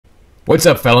What's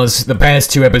up, fellas? The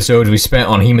past 2 episodes we spent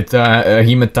on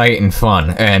hematite and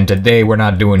fun, and today we're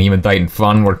not doing hematite and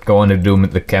fun, we're going to do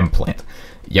the chemplant.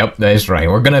 Yep, that's right.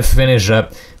 We're gonna finish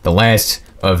up the last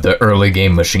of the early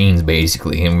game machines,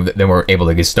 basically, and then we're able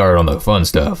to get started on the fun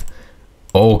stuff.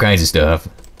 All kinds of stuff,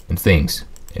 and things,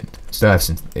 and stuff,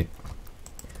 and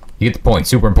you get the point,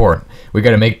 super important. We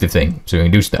gotta make the thing, so we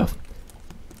can do stuff.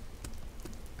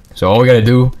 So all we gotta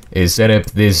do is set up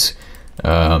this,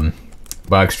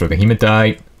 box for the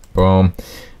hematite. Boom.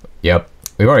 Yep.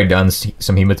 We've already done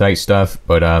some hematite stuff,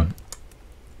 but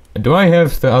do I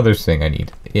have the other thing I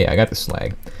need? Yeah, I got the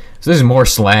slag. So this is more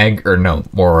slag, or no,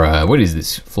 more what is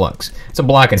this? Flux. It's a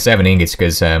block and 7 ingots,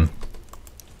 because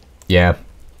yeah.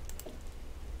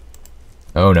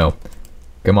 Oh no.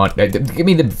 Come on. Give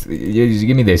me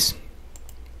this.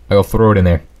 I'll throw it in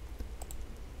there.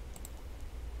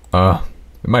 We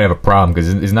might have a problem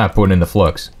because it's not putting in the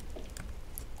flux.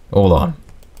 Hold on.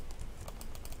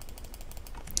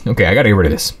 Okay, I gotta get rid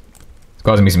of this. It's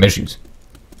causing me some issues.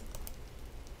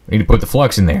 I need to put the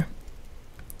flux in there.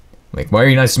 Like, why are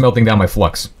you not smelting down my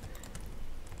flux?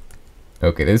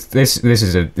 Okay, this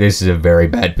is a very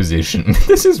bad position.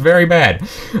 This is very bad.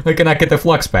 I cannot get the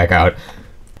flux back out.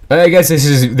 I guess this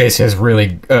is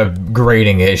really a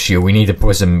grating issue. We need to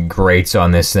put some grates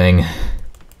on this thing.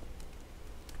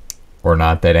 Or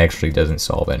not, that actually doesn't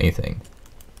solve anything.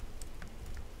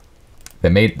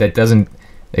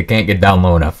 It can't get down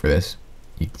low enough for this.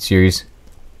 You serious?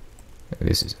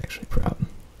 This is actually a problem.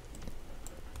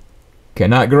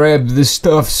 Cannot grab the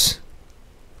stuffs.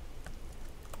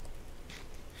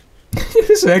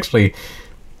 This is actually...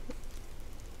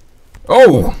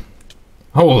 Oh!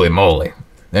 Holy moly.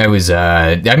 That was,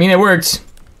 I mean, it works.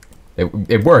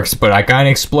 It works, but I kind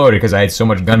of exploded because I had so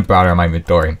much gunpowder in my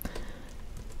inventory.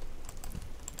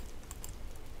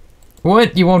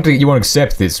 What? You won't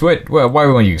accept this? What? Well, why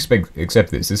won't you accept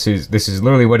this? This is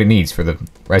literally what it needs for the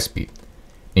recipe.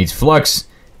 It needs flux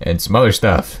and some other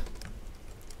stuff.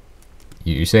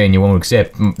 You're saying you won't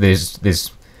accept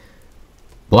this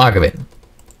block of it?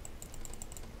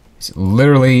 It's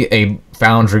literally a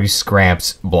foundry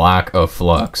scraps block of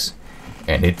flux,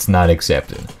 and it's not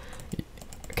accepted.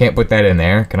 I can't put that in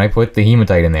there. Can I put the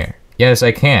hematite in there? Yes,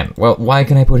 I can. Well, why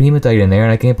can I put hematite in there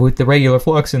and I can't put the regular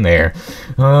flux in there?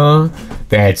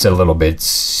 That's a little bit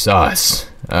sus.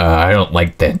 I don't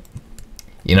like that.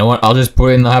 You know what? I'll just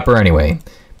put it in the hopper anyway.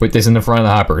 Put this in the front of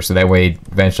the hopper so that way it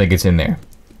eventually gets in there.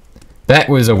 That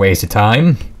was a waste of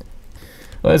time.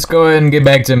 Let's go ahead and get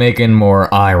back to making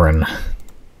more iron.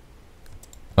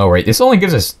 Oh, right. This only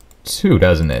gives us 2,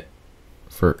 doesn't it?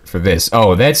 For this.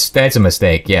 Oh, that's a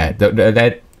mistake. Yeah,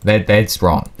 that's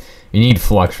wrong. You need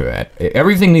flux for that.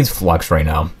 Everything needs flux right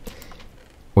now,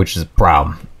 which is a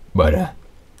problem. But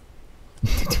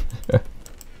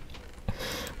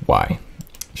why?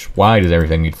 Why does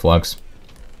everything need flux?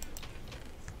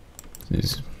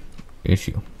 This is an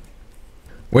issue.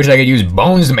 Wish I could use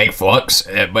bones to make flux,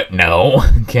 but no,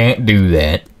 can't do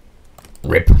that.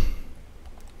 Rip.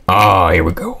 Oh, here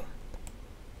we go.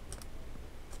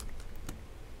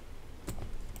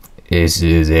 This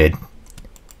is it.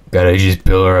 Gotta just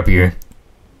pillar up here.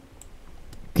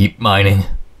 Keep mining.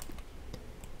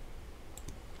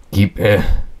 Keep, This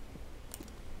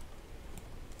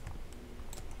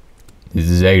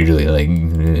is actually, like,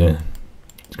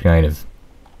 it's kind of...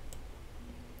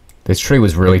 This tree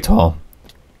was really tall.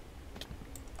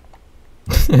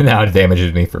 Now it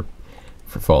damages me for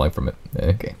falling from it.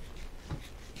 Okay.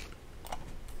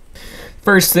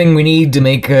 First thing we need to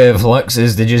make flux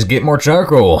is to just get more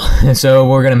charcoal. So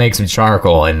we're gonna make some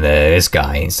charcoal in this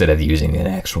guy instead of using an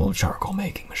actual charcoal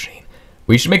making machine.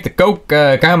 We should make the coke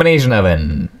combination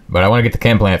oven, but I want to get the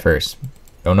chemplant first.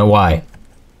 Don't know why.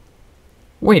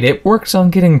 Wait, it works on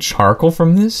getting charcoal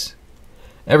from this?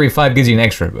 Every 5 gives you an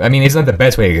extra. I mean, it's not the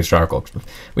best way to get charcoal.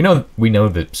 We know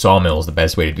that sawmill is the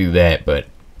best way to do that, but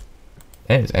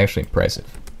that is actually impressive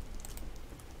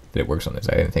that it works on this.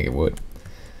 I didn't think it would.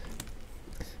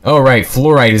 Oh, right,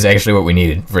 fluoride is actually what we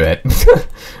needed for that.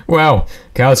 Wow,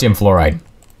 calcium fluoride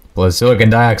plus silicon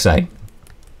dioxide.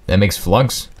 That makes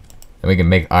flux, and we can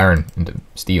make iron into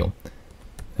steel.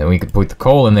 Then we could put the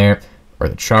coal in there, or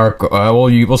the charcoal.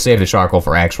 We'll save the charcoal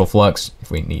for actual flux if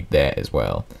we need that as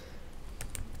well.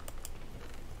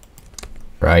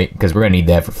 Right, because we're gonna need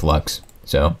that for flux.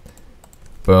 So,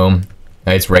 boom,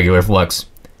 it's regular flux.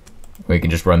 We can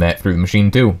just run that through the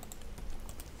machine too.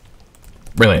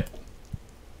 Brilliant.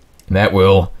 That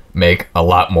will make a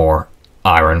lot more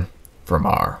iron from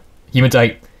our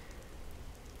hematite.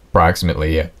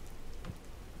 Approximately, yeah.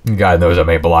 God knows how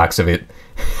many blocks of it.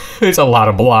 It's a lot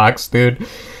of blocks, dude.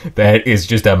 That is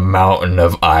just a mountain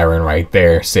of iron right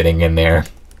there, sitting in there.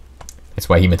 That's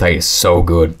why hematite is so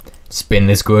good. Spin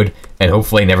this good, and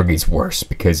hopefully it never gets worse.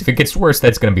 Because if it gets worse,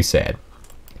 that's gonna be sad.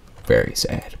 Very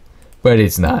sad. But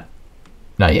it's not.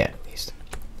 Not yet, at least.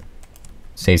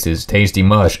 Tastes tasty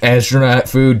mush. Astronaut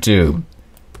food tube.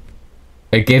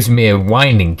 It gives me a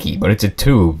winding key, but it's a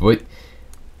tube.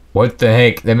 What the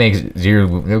heck? That makes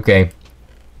zero. Okay.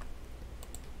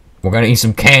 We're gonna eat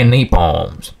some canned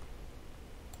napalms.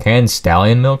 Canned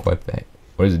stallion milk? What the heck?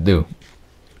 What does it do?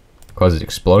 Cause it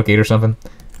explodicate or something?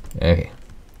 Okay.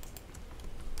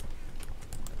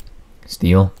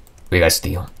 Steel? We got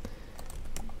steel.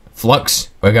 Flux?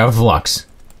 We got flux.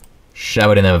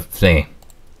 Shove it in the thing.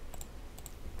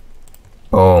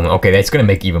 Boom. Okay, that's gonna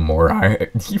make even more iron.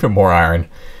 Even more iron.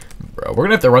 Bro, we're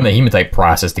gonna have to run the hematite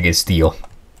process to get steel.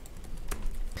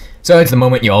 So it's the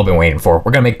moment you all been waiting for.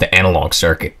 We're gonna make the analog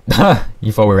circuit.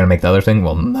 You thought we were gonna make the other thing?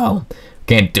 Well, no.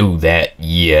 Can't do that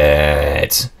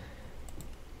yet.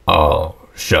 Oh,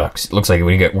 shucks. Looks like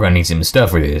we're gonna need some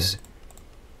stuff for this.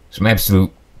 Some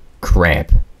absolute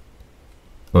crap.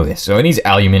 Look at this. So it needs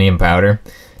aluminium powder.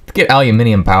 To get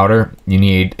aluminium powder, you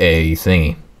need a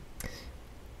thingy.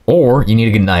 Or you need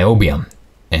to get niobium.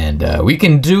 And we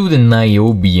can do the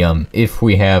niobium if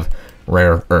we have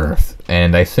rare earth.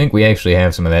 And I think we actually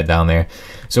have some of that down there.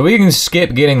 So we can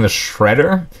skip getting the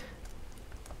shredder.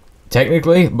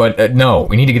 Technically, but no,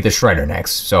 we need to get the shredder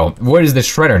next. So what does the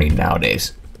shredder need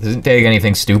nowadays? Doesn't take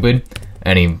anything stupid.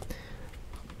 Any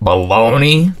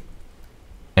baloney.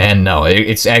 And no,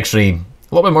 it's actually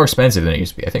a little bit more expensive than it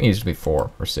used to be. I think it used to be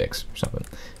 4 or 6 or something.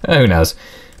 Who knows?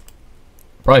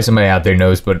 Probably somebody out there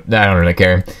knows, but I don't really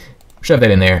care. Shove that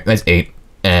in there. That's 8.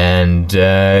 And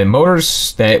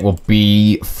motors, that will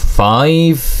be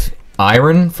 5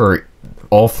 iron for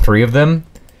all 3 of them.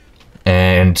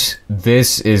 And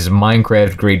this is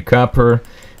Minecraft grade copper,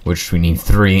 which we need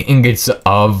 3 ingots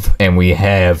of, and we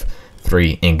have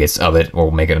 3 ingots of it.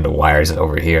 We'll make it into wires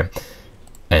over here.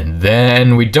 And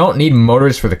then we don't need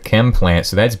motors for the chem plant,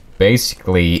 so that's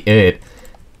basically it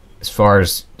as far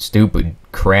as stupid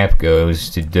crap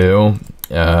goes to do.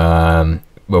 But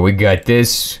we got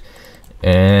this,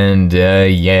 and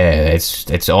yeah,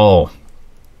 that's all.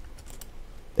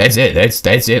 That's it.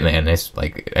 That's it, man. That's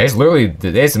literally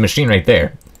that's the machine right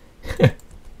there. Yeah,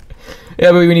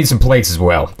 but we need some plates as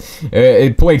well.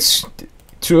 Plates,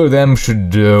 2 of them should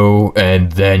do,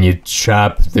 and then you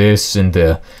chop this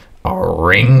into a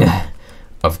ring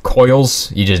of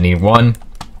coils. You just need 1.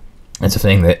 That's a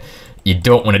thing that you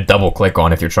don't want to double click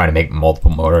on if you're trying to make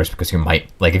multiple motors, because you might,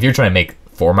 like, if you're trying to make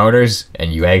 4 motors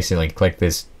and you accidentally click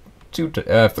this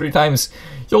 3 times,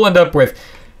 you'll end up with,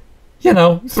 you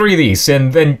know, 3 of these,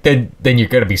 and then you're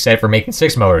gonna be set for making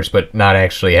 6 motors, but not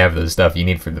actually have the stuff you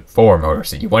need for the 4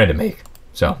 motors that you wanted to make.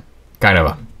 So, kind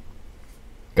of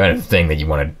a thing that you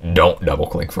want to don't double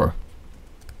click for.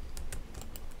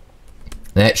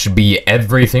 That should be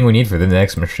everything we need for the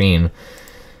next machine.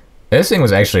 This thing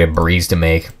was actually a breeze to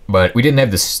make, but we didn't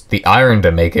have the iron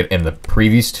to make it in the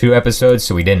previous 2 episodes,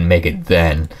 so we didn't make it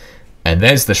then. And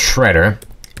that's the shredder,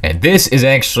 and this is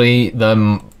actually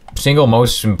the single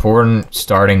most important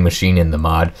starting machine in the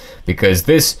mod, because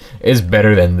this is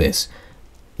better than this.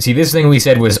 See, this thing we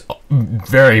said was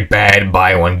very bad,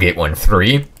 buy 1 get 1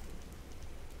 free,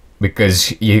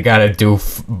 because you gotta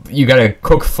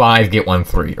cook 5 get 1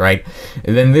 free, right?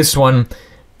 And then this one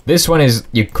is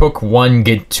you cook 1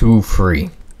 get 2 free.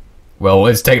 Well,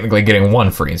 it's technically getting 1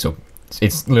 free, so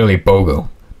it's literally BOGO.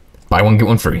 Buy 1 get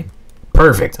 1 free.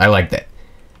 Perfect. I like that.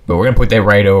 But we're gonna put that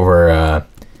right over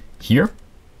here.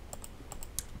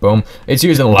 Boom. It's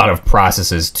used in a lot of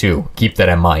processes too. Keep that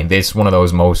in mind. It's one of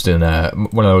those one of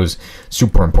those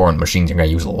super important machines you're gonna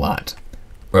use a lot.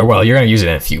 Well, you're gonna use it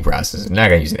in a few processes. You're not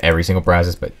gonna use it in every single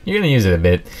process, but you're gonna use it a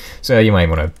bit. So you might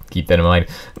want to keep that in mind.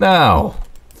 Now,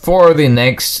 for the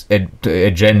next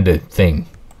agenda thing,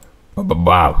 thing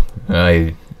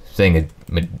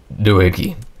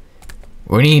doohickey.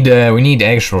 We need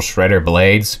actual shredder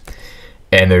blades,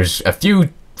 and there's a few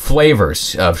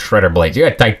flavors of shredder blades. You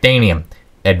got titanium,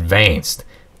 advanced,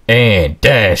 and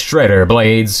dash shredder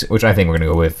blades, which I think we're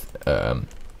gonna go with.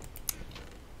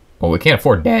 Well, we can't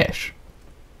afford dash.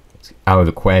 It's out of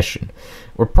the question.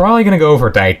 We're probably gonna go for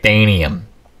titanium.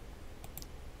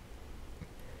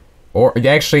 Or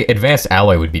actually, advanced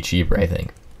alloy would be cheaper, I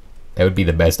think. That would be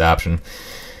the best option.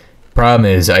 Problem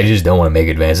is, I just don't want to make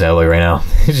advanced alloy right now.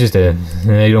 It's just I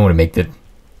don't want to make the...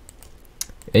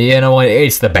 You know what?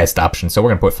 It's the best option. So we're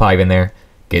going to put 5 in there.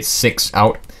 Get 6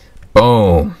 out.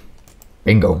 Boom.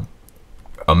 Bingo.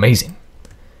 Amazing.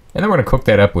 And then we're going to cook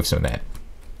that up with some of that.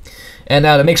 And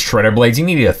now to make shredder blades, you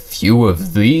need a few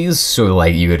of these. So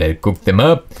like you gotta cook them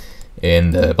up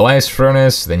in the blast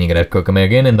furnace, then you gotta cook them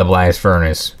again in the blast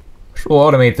furnace. Which will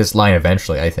automate this line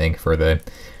eventually, I think, for the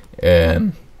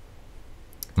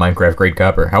Minecraft grade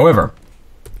copper. However,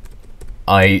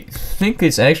 I think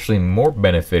it's actually more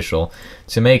beneficial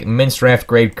to make minced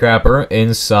grade copper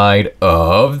inside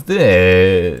of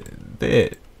this.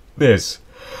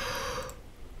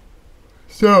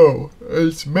 So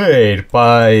it's made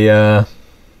by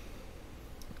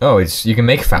oh, you can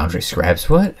make foundry scraps.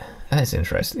 What? That's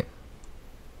interesting.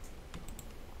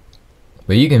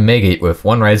 But you can make it with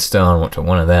 1 redstone to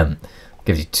 1 of them.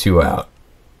 Gives you 2 out.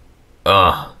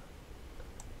 Ugh.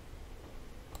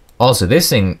 Also,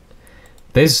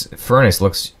 this furnace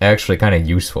looks actually kind of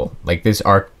useful. Like this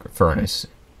arc furnace.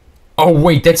 Oh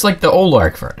wait, that's like the old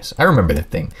arc furnace. I remember that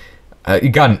thing. It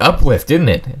got an uplift, didn't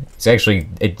it? It's actually,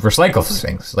 it recycles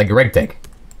things, like a regtech.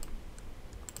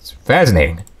 It's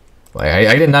fascinating. Like,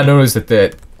 I did not notice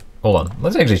that hold on,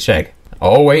 let's actually check.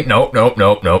 Oh wait, nope.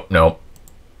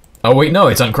 Oh wait, no,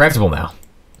 it's uncraftable now.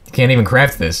 You can't even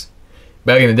craft this.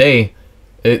 Back in the day,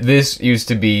 this used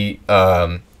to be,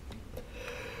 a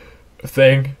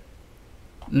thing.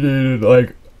 You needed,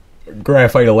 like,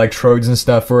 graphite electrodes and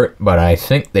stuff for it, but I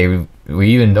think we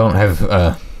even don't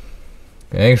have,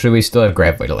 actually, we still have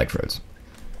graphite electrodes.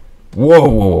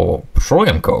 Whoa,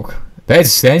 petroleum coke.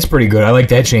 That's pretty good. I like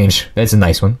that change. That's a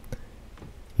nice one.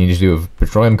 You just do a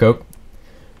petroleum coke.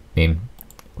 I mean,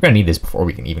 we're gonna need this before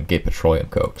we can even get petroleum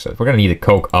coke, so we're gonna need a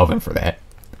coke oven for that.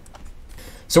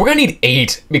 So we're gonna need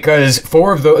 8, because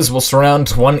 4 of those will surround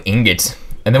 1 ingot,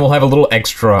 and then we'll have a little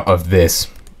extra of this,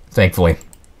 thankfully.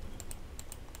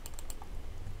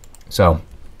 So,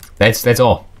 that's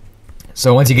all.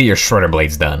 So once you get your shredder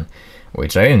blades done,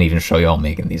 which I didn't even show y'all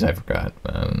making these, I forgot.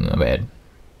 Not bad.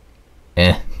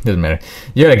 Doesn't matter.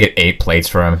 You gotta get 8 plates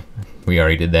for them. We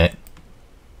already did that.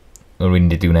 What do we need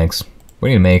to do next? We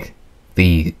need to make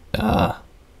the, What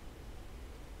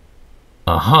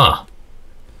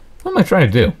am I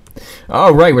trying to do?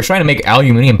 Oh, right, we're trying to make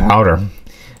aluminium powder.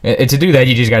 And to do that,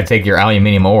 you just gotta take your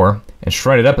aluminium ore and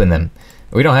shred it up in them.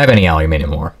 We don't have any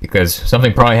aluminium ore, because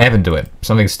something probably happened to it.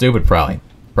 Something stupid, probably.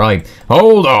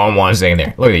 Hold on 1 second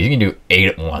there. Look at this, you can do 8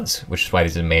 at once, which is why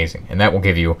this is amazing. And that will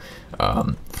give you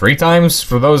 3 times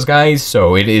for those guys,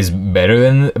 so it is better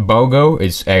than BOGO.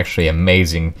 It's actually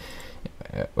amazing.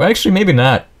 Well, actually, maybe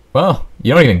not. Well,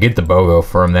 you don't even get the BOGO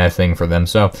from that thing for them,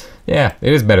 so yeah,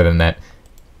 it is better than that.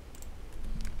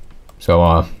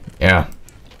 So, yeah.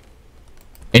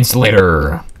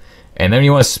 Insulator. And then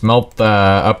you want to smelt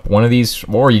up one of these,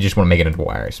 or you just want to make it into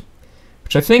wires.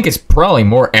 Which I think is probably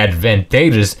more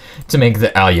advantageous to make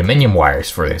the aluminium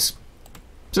wires for this.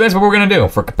 So that's what we're going to do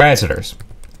for capacitors.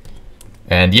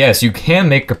 And yes, you can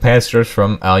make capacitors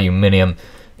from aluminium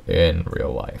in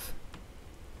real life.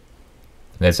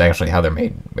 That's actually how they're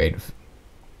made.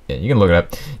 Yeah, you can look it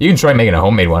up. You can try making a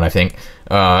homemade one, I think.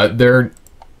 They're...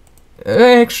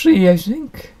 Actually, I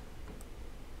think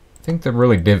they're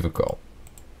really difficult.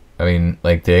 I mean,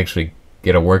 like, to actually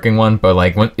get a working one, but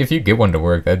like, if you get one to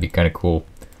work, that'd be kind of cool.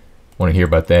 Want to hear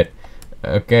about that?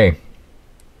 Okay.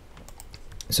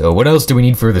 So what else do we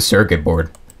need for the circuit board?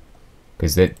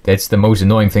 Because that's the most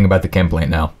annoying thing about the chem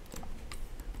plant now.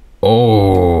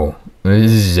 Oh,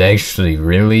 this is actually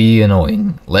really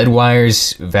annoying. Lead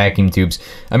wires, vacuum tubes.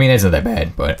 I mean, that's not that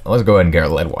bad, but let's go ahead and get our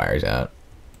lead wires out.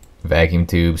 Vacuum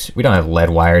tubes. We don't have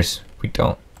lead wires. We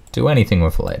don't do anything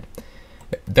with lead.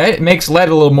 That makes lead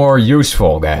a little more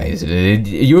useful, guys. It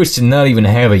used to not even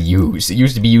have a use. It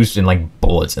used to be used in, like,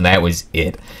 bullets, and that was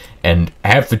it. And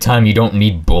half the time you don't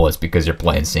need bullets because you're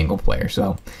playing single player,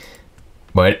 so...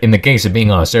 But in the case of being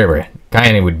on a server,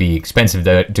 kinda would be expensive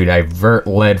to divert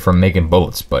lead from making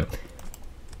bullets, but...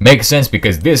 Makes sense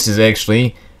because this is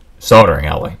actually soldering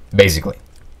alloy, basically.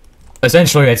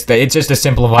 Essentially, it's just a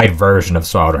simplified version of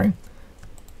soldering.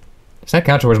 Does that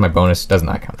count towards my bonus? Does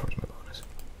not count towards my bonus.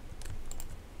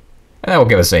 And that will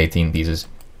give us 18 pieces.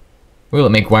 Will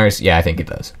it make wires? Yeah, I think it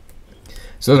does.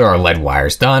 So those are our lead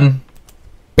wires done.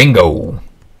 Bingo!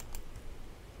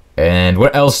 And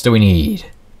what else do we need?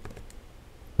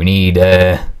 We need,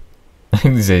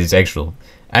 this is actual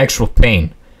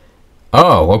pain.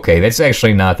 Oh, okay, that's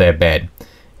actually not that bad.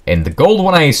 And the gold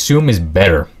one I assume is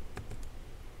better.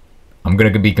 I'm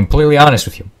gonna be completely honest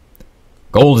with you.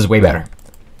 Gold is way better.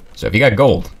 So if you got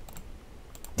gold,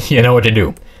 you know what to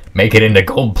do. Make it into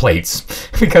gold plates.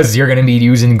 Because you're gonna be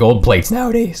using gold plates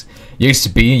nowadays. Used to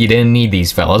be, you didn't need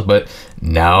these fellas, but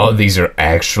now these are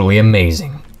actually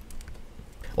amazing.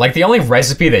 Like, the only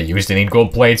recipe that used to need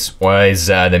gold plates was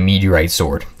the meteorite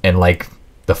sword. And, like,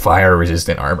 the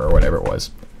fire-resistant armor or whatever it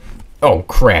was. Oh,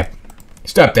 crap.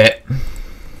 Stop that.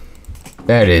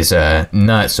 That is,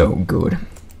 not so good.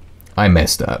 I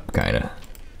messed up, kinda.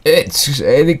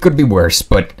 It could be worse,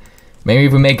 but maybe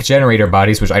if we make generator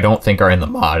bodies, which I don't think are in the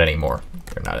mod anymore.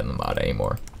 They're not in the mod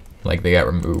anymore. Like, they got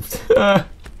removed. I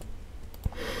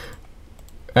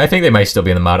think they might still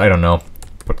be in the mod, I don't know.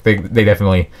 But they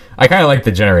definitely... I kind of like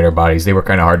the generator bodies. They were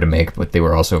kind of hard to make, but they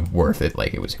were also worth it.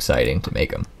 Like, it was exciting to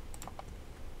make them.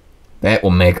 That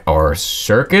will make our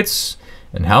circuits.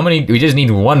 And how many? We just need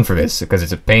one for this, because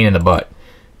it's a pain in the butt.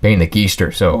 Pain in the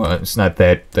keister, so it's not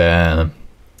that...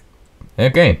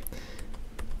 Okay.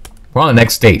 We're on the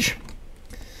next stage.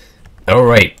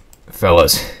 Alright,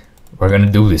 fellas. We're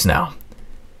gonna do this now.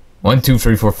 1, 2,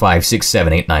 3, 4, 5, 6,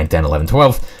 7, 8, 9, 10, 11,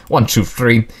 12. 1, 2,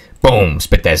 3. Boom!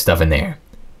 Spit that stuff in there.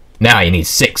 Now you need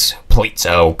 6 plates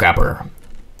of copper.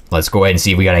 Let's go ahead and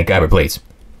see if we got any copper plates.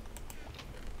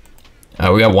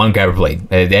 We got 1 copper plate.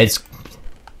 That's...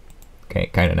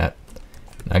 Okay, kinda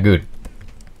not good.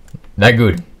 Not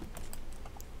good.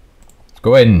 Let's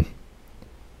go ahead and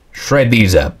shred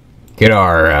these up. Get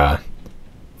our,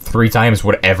 3 times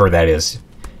whatever that is.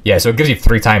 Yeah, so it gives you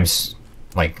 3 times,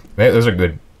 like, those are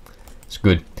good. It's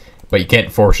good. But you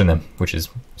can't fortune them, which is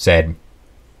sad.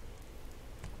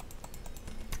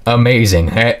 Amazing.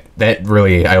 That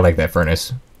really, I like that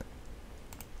furnace.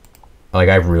 Like,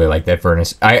 I really like that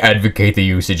furnace. I advocate the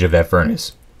usage of that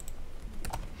furnace.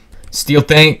 Steel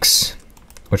tanks,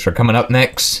 which are coming up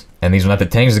next. And these are not the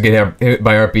tanks that get hit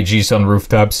by RPGs on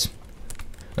rooftops.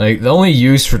 Like, the only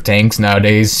use for tanks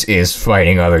nowadays is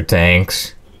fighting other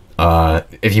tanks.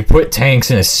 If you put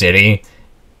tanks in a city,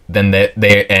 then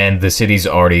the city's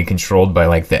already controlled by,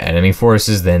 like, the enemy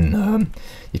forces, then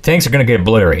your tanks are gonna get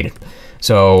obliterated.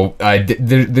 So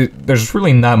there's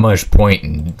really not much point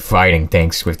in fighting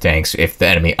tanks with tanks if the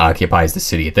enemy occupies the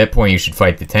city. At that point, you should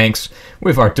fight the tanks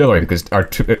with artillery, because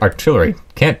artillery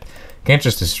can't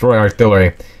just destroy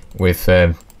artillery with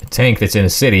a tank that's in a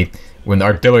city when the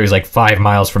artillery is like 5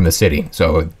 miles from the city.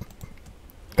 So it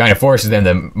kind of forces them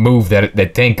to move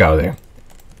that tank out of there.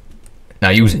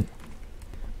 Not use it.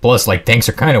 Plus, like, tanks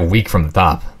are kind of weak from the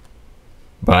top.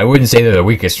 But I wouldn't say they're the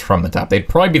weakest from the top. They'd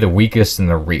probably be the weakest in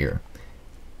the rear.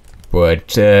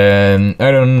 But, I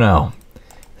don't know.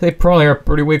 They probably are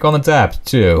pretty weak on the top,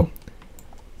 too.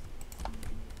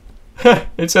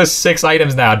 It says 6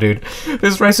 items now, dude.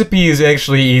 This recipe is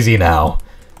actually easy now.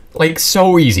 Like,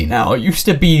 so easy now. It used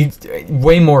to be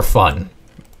way more fun.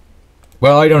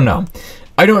 Well, I don't know.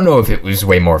 I don't know if it was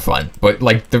way more fun. But,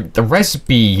 like, the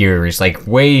recipe here is, like,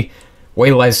 way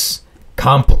less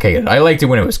complicated. I liked it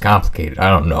when it was complicated. I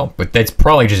don't know. But that's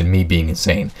probably just me being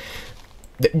insane.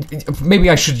 Maybe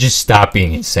I should just stop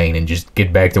being insane and just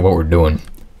get back to what we're doing.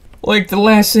 Like, the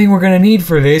last thing we're gonna need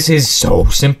for this is so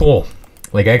simple.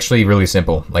 Like, actually really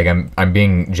simple. Like, I'm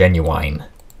being genuine.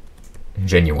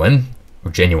 Genuine? Or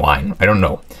genuine? I don't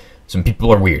know. Some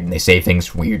people are weird, and they say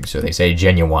things weird, so they say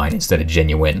genuine instead of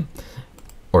genuine.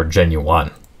 Or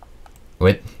genuine.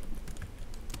 What?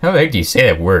 How the heck do you say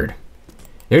that word?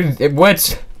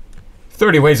 What?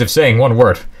 30 ways of saying one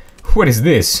word. What is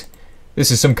this? This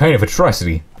is some kind of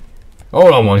atrocity.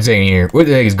 Hold on one second here. What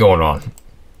the heck is going on?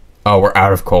 Oh, we're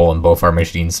out of coal on both our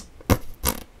machines.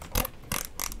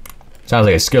 Sounds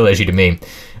like a skill issue to me.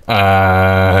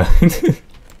 Yeah,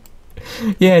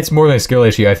 it's more than a skill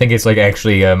issue. I think it's like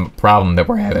actually a problem that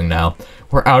we're having now.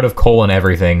 We're out of coal and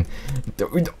everything.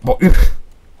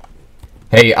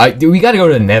 Hey, we gotta go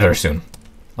to the Nether soon.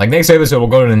 Like, next episode, we'll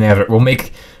go to the Nether.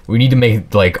 We need to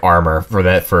make, like, armor for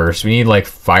that first. We need, like,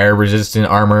 fire-resistant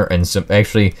armor and some...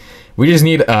 Actually, we just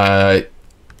need a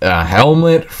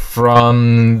helmet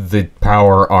from the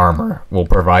power armor. Will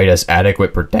provide us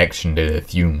adequate protection to the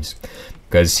fumes.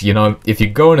 Because, you know, if you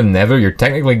go into the Nether, you're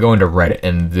technically going to Reddit,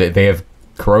 and they have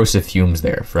corrosive fumes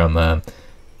there from,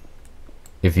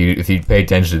 if you pay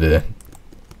attention to the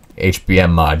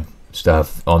HBM mod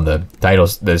stuff on the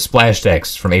titles, the splash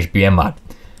text from HBM mod.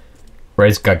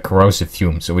 Reddit's got corrosive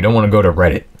fumes, so we don't want to go to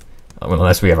Reddit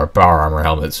unless we have our power armor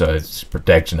helmet, so it's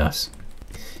protecting us.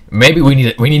 Maybe we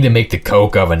need to make the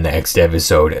coke oven next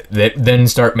episode. Then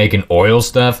start making oil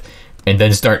stuff, and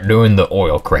then start doing the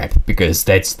oil crap, because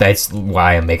that's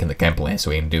why I'm making the chemplant, so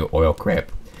we can do oil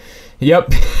crap.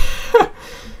 Yep.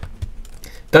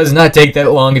 Does not take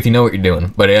that long if you know what you're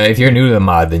doing, but if you're new to the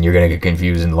mod, then you're gonna get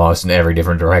confused and lost in every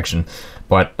different direction.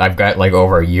 But I've got like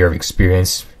over a year of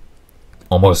experience.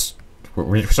 Almost.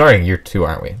 We're starting year 2,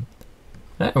 aren't we?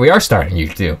 We are starting year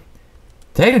 2.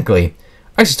 Technically,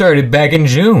 I started back in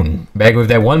June. Back with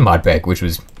that one mod pack, which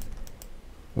was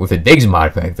with the Digs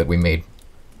mod pack that we made.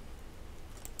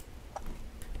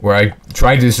 where I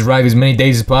tried to survive as many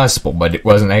days as possible, but it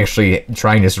wasn't actually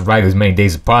trying to survive as many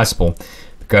days as possible,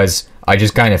 because I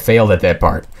just kind of failed at that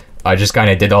part. I just kind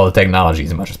of did all the technology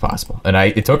as much as possible, and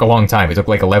it took a long time. It took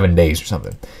like 11 days or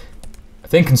something. I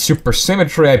think in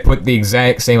Supersymmetry I put the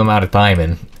exact same amount of time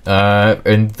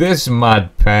in this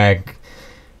mod pack,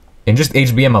 in just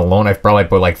HBM alone, I've probably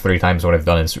put like 3 times what I've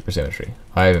done in Supersymmetry.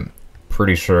 I'm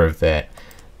pretty sure of that.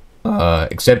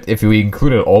 Except if we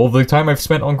included all the time I've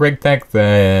spent on Greg Tech,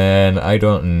 then I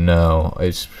don't know.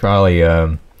 It's probably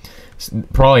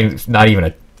not even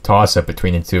a toss-up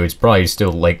between the two. It's probably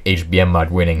still like HBM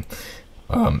mod winning,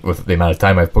 with the amount of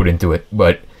time I've put into it.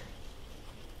 But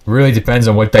really depends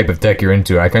on what type of tech you're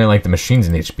into. I kind of like the machines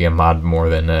in HBM mod more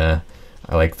than I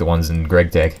like the ones in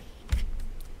Greg Tech.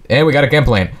 And we got a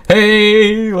chemplant.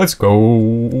 Hey, let's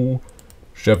go.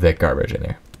 Shove that garbage in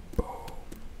there.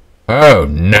 Oh,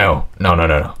 no. No, no,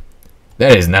 no, no.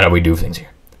 That is not how we do things here.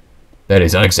 That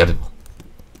is unacceptable.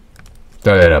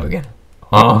 Throw that up again.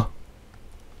 Huh?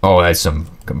 Oh, that's some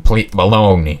complete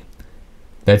baloney.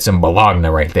 That's some bologna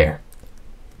right there.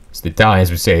 As the Italians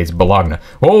would say, it's bologna.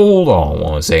 Hold on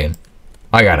one second.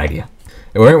 I got an idea.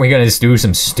 Weren't we gonna just do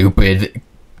some stupid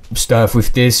stuff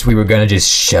with this? We were gonna just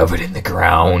shove it in the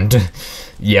ground.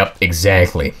 Yep,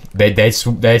 exactly. That's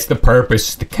the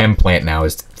purpose of the chemplant now,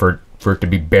 is for it to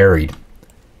be buried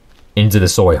into the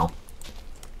soil.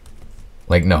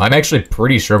 Like, no, I'm actually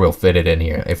pretty sure we'll fit it in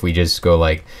here if we just go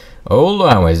like, hold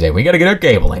on a second, we gotta get our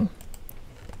cabling.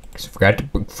 Cause I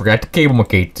forgot to cable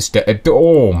locate the stuff.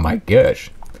 Oh my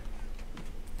gosh.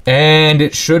 And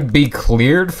it should be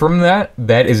cleared from that.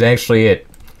 That is actually it.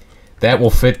 That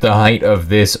will fit the height of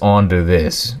this onto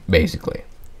this, basically.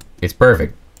 It's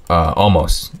perfect.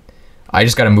 Almost. I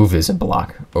just gotta move this a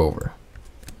block over.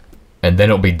 And then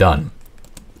it'll be done.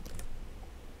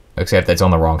 Except that's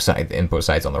on the wrong side. The input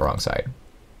side's on the wrong side.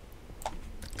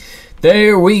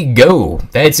 There we go.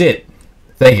 That's it.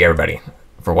 Thank you, everybody,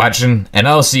 for watching. And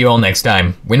I'll see you all next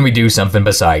time when we do something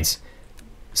besides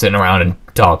sitting around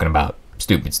and talking about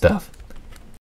stupid stuff.